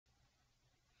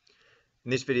In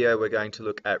this video, we're going to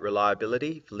look at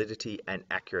reliability, validity, and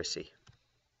accuracy.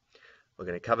 We're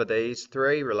going to cover these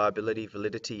three: reliability,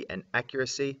 validity, and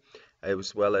accuracy,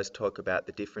 as well as talk about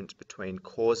the difference between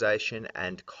causation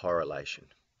and correlation.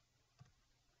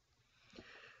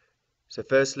 So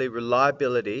firstly,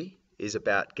 reliability is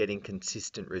about getting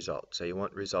consistent results. So you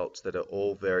want results that are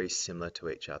all very similar to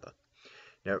each other.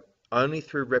 Now, only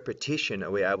through repetition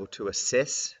are we able to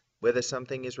assess whether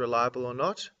something is reliable or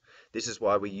not. This is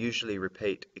why we usually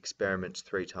repeat experiments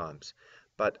 3 times.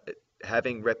 But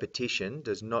having repetition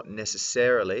does not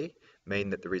necessarily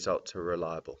mean that the results are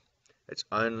reliable. It's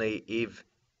only if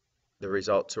the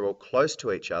results are all close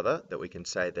to each other that we can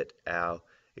say that our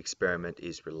experiment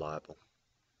is reliable.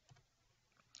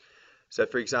 So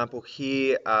for example,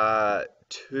 here are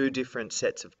 2 different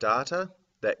sets of data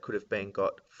that could have been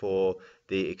got for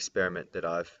the experiment that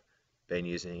I've been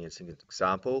using as an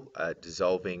example,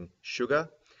 dissolving sugar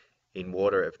in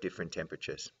water of different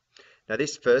temperatures. Now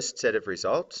this first set of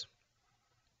results,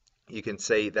 you can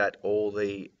see that all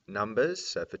the numbers,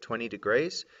 so for 20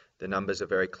 degrees, the numbers are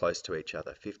very close to each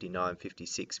other, 59,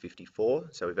 56, 54.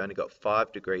 So we've only got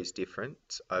 5 degrees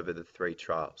difference over the 3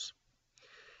 trials.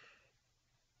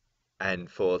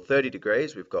 And for 30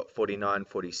 degrees, we've got 49,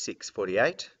 46,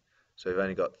 48. So we've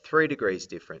only got 3 degrees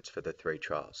difference for the 3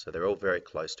 trials. So they're all very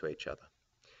close to each other.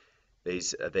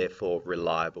 These are therefore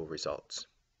reliable results.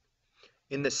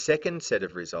 In the second set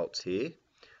of results here,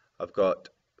 I've got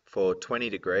for 20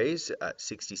 degrees at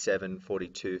 67,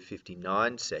 42,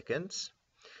 59 seconds.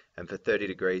 And for 30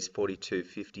 degrees, 42,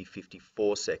 50,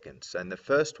 54 seconds. And the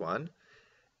first one,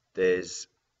 there's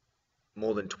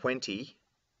more than 20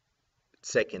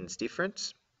 seconds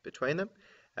difference between them,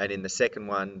 and in the second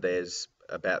one there's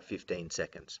about 15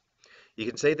 seconds. You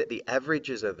can see that the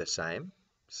averages are the same,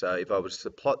 so if I was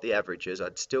to plot the averages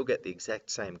I'd still get the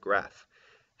exact same graph.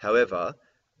 However,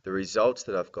 the results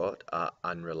that I've got are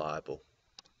unreliable.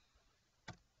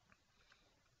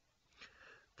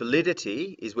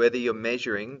 Validity is whether you're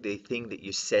measuring the thing that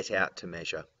you set out to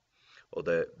measure, or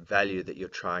the value that you're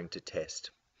trying to test.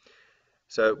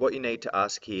 So what you need to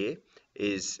ask here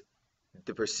is,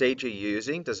 the procedure you're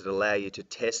using, does it allow you to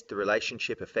test the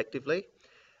relationship effectively?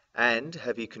 And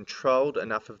have you controlled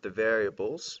enough of the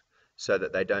variables so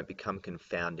that they don't become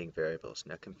confounding variables?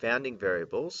 Now, confounding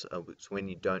variables are when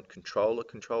you don't control a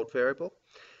controlled variable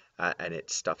and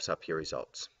it stuffs up your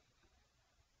results.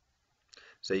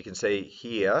 So you can see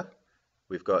here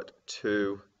we've got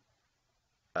 2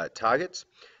 targets.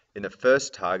 In the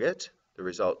first target, the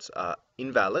results are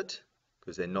invalid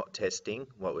because they're not testing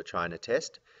what we're trying to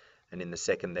test. And in the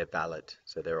second, they're valid,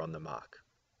 so they're on the mark.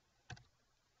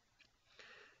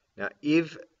 Now,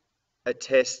 if a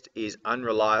test is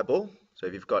unreliable, so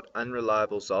if you've got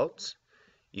unreliable results,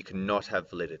 you cannot have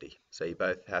validity. So you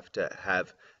both have to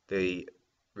have the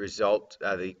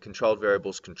the controlled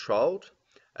variables controlled,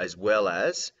 as well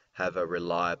as have a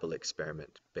reliable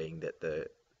experiment, being that the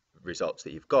results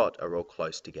that you've got are all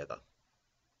close together.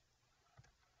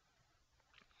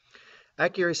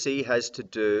 Accuracy has to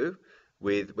do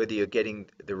with whether you're getting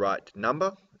the right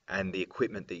number and the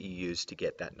equipment that you use to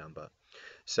get that number.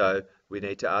 So we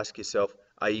need to ask yourself,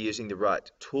 are you using the right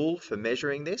tool for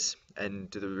measuring this, and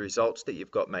do the results that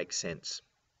you've got make sense?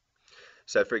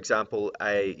 So for example,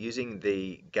 using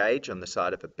the gauge on the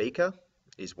side of a beaker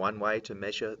is one way to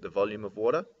measure the volume of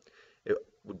water. It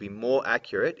would be more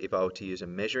accurate if I were to use a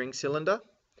measuring cylinder,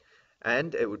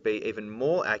 and it would be even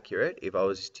more accurate if I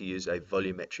was to use a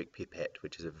volumetric pipette,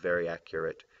 which is a very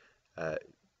accurate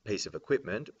piece of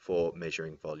equipment for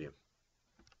measuring volume.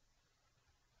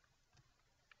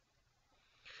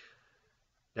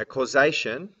 Now,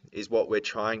 causation is what we're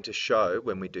trying to show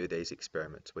when we do these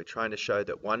experiments. We're trying to show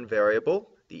that one variable,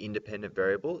 the independent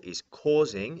variable, is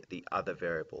causing the other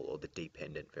variable, or the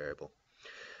dependent variable.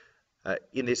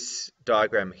 In this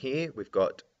diagram here, we've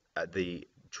got the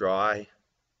dry,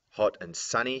 hot and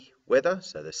sunny weather,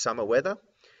 so the summer weather,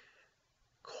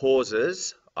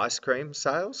 causes ice cream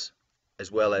sales as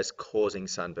well as causing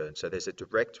sunburn. So there's a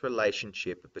direct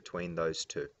relationship between those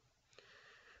two.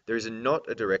 There is not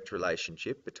a direct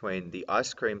relationship between the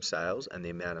ice cream sales and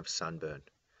the amount of sunburn.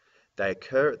 They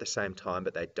occur at the same time,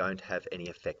 but they don't have any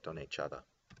effect on each other.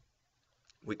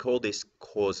 We call this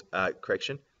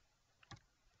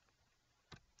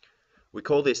We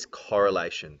call this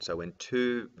correlation. So when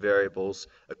 2 variables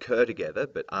occur together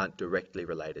but aren't directly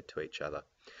related to each other.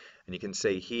 And you can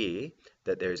see here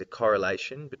that there is a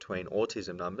correlation between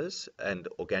autism numbers and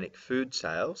organic food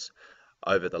sales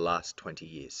over the last 20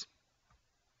 years.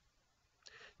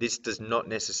 This does not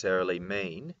necessarily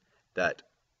mean that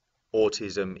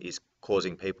autism is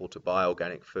causing people to buy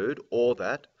organic food, or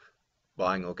that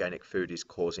buying organic food is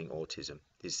causing autism.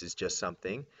 This is just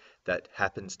something that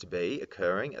happens to be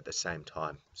occurring at the same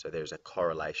time. So there's a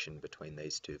correlation between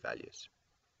these two values.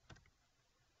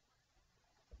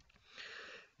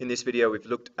 In this video, we've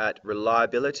looked at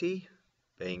reliability,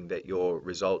 being that your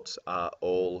results are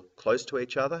all close to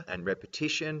each other, and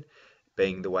repetition,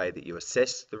 being the way that you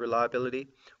assess the reliability.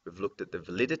 We've looked at the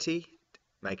validity,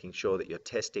 making sure that you're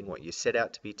testing what you set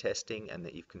out to be testing and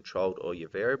that you've controlled all your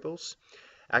variables.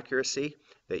 Accuracy,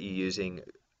 that you're using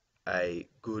a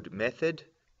good method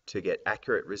to get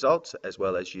accurate results, as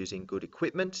well as using good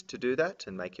equipment to do that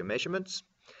and make your measurements.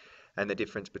 And the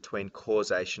difference between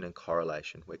causation and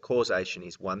correlation, where causation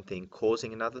is one thing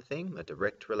causing another thing, a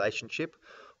direct relationship,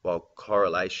 while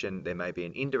correlation, there may be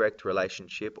an indirect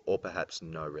relationship or perhaps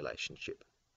no relationship.